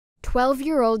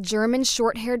12-year-old German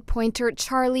short-haired pointer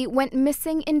Charlie went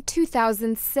missing in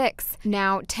 2006.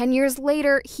 Now, 10 years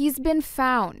later, he's been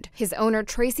found. His owner,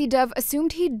 Tracy Dove,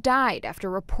 assumed he died after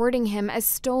reporting him as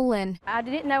stolen. I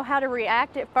didn't know how to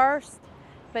react at first,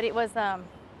 but it was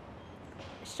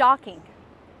shocking.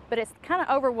 But it's kind of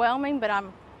overwhelming, but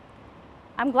I'm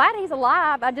glad he's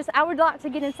alive. I would like to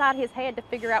get inside his head to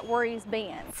figure out where he's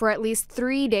been. For at least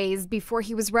 3 days before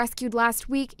he was rescued last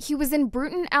week, he was in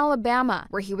Bruton, Alabama,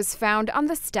 where he was found on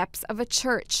the steps of a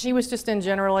church. He was just in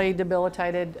generally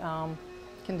debilitated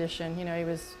condition. You know, he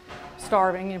was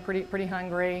starving and pretty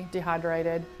hungry,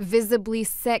 dehydrated. Visibly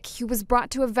sick, he was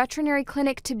brought to a veterinary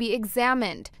clinic to be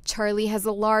examined. Charlie has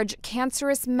a large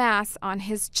cancerous mass on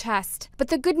his chest. But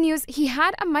the good news, he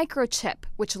had a microchip,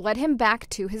 which led him back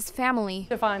to his family.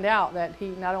 To find out that he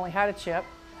not only had a chip,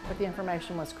 but the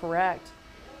information was correct,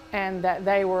 and that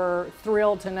they were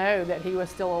thrilled to know that he was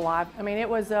still alive. I mean, it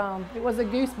was a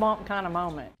goosebump kind of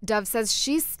moment. Dove says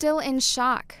she's still in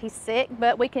shock. He's sick,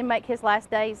 but we can make his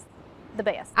last days the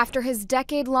best. After his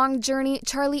decade-long journey,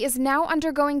 Charlie is now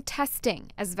undergoing testing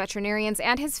as veterinarians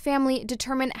and his family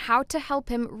determine how to help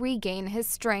him regain his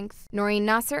strength. Noreen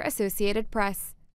Nasser, Associated Press.